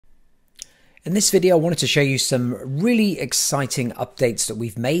In this video, I wanted to show you some really exciting updates that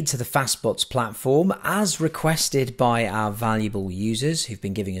we've made to the FastBots platform as requested by our valuable users who've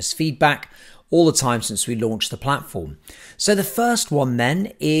been giving us feedback all the time since we launched the platform. So the first one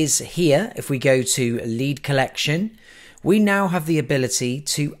then is here. If we go to lead collection, we now have the ability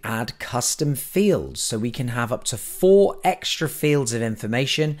to add custom fields. So we can have up to 4 extra fields of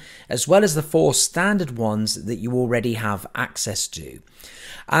information, as well as the 4 standard ones that you already have access to.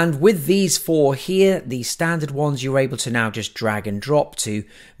 And with these 4 here, the standard ones, you're able to now just drag and drop to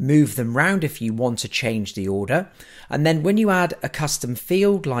move them around if you want to change the order. And then when you add a custom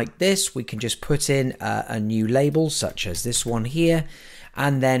field like this, we can just put in a new label such as this one here.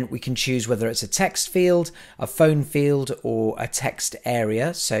 And then we can choose whether it's a text field, a phone field, or a text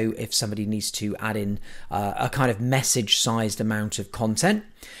area. So if somebody needs to add in a kind of message-sized amount of content,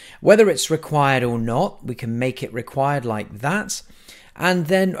 whether it's required or not, we can make it required like that. And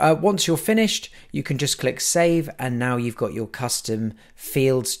then once you're finished, you can just click save, and now you've got your custom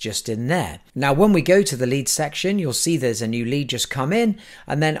fields just in there. Now, when we go to the lead section, you'll see there's a new lead just come in,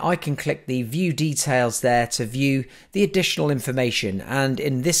 and then I can click the view details there to view the additional information. And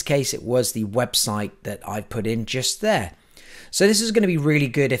in this case, it was the website that I put in just there. So this is going to be really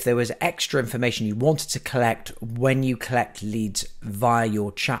good if there was extra information you wanted to collect when you collect leads via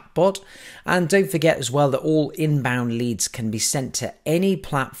your chatbot. And don't forget as well that all inbound leads can be sent to any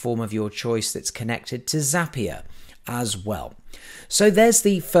platform of your choice that's connected to Zapier as well. So there's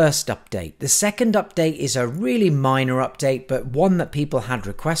the first update. The second update is a really minor update, but one that people had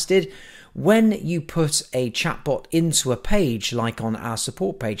requested. When you put a chatbot into a page, like on our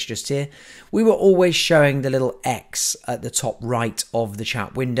support page just here, we were always showing the little X at the top right of the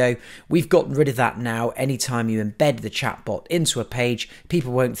chat window. We've gotten rid of that now. Anytime you embed the chatbot into a page,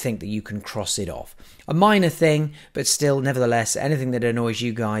 people won't think that you can cross it off. A minor thing, but still, nevertheless, anything that annoys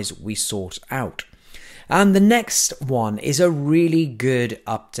you guys, we sort out. And the next one is a really good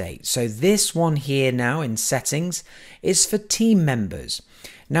update. So this one here now in settings is for team members.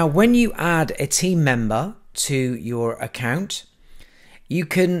 Now, when you add a team member to your account, you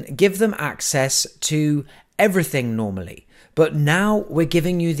can give them access to everything normally. But now we're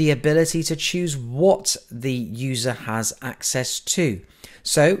giving you the ability to choose what the user has access to.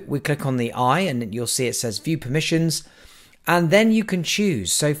 So we click on the eye and you'll see it says view permissions. And then you can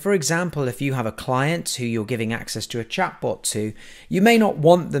choose. So for example, if you have a client who you're giving access to a chatbot to, you may not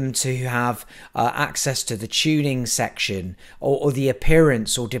want them to have access to the tuning section or the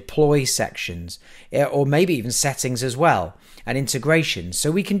appearance or deploy sections, or maybe even settings as well, and integration.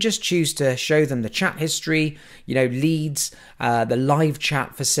 So we can just choose to show them the chat history, leads, the live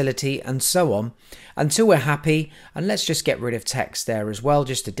chat facility, and so on, until we're happy. And let's just get rid of text there as well,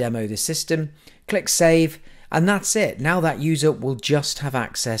 just to demo the system. Click save. And that's it. Now that user will just have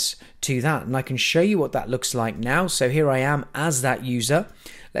access to that. And I can show you what that looks like now. So here I am as that user.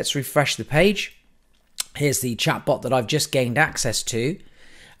 Let's refresh the page. Here's the chatbot that I've just gained access to.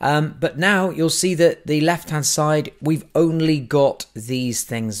 But now you'll see that the left-hand side, we've only got these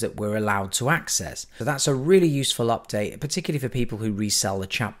things that we're allowed to access. So that's a really useful update, particularly for people who resell the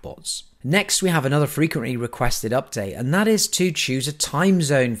chatbots. Next, we have another frequently requested update, and that is to choose a time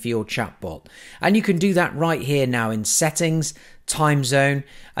zone for your chatbot. And you can do that right here now in settings, time zone,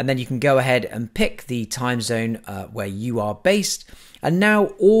 and then you can go ahead and pick the time zone where you are based. And now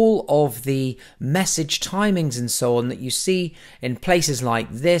all of the message timings and so on that you see in places like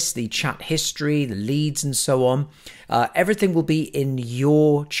this, the chat history, the leads and so on, everything will be in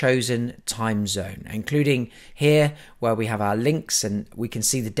your chosen time zone, including here where we have our links and we can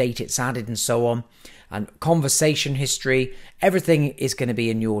see the date it's added and so on. And conversation history, everything is going to be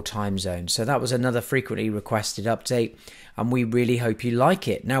in your time zone. So that was another frequently requested update, and we really hope you like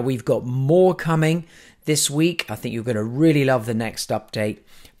it. Now we've got more coming this week. I think you're going to really love the next update,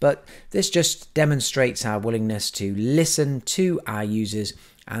 but this just demonstrates our willingness to listen to our users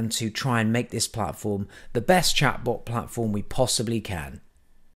and to try and make this platform the best chatbot platform we possibly can.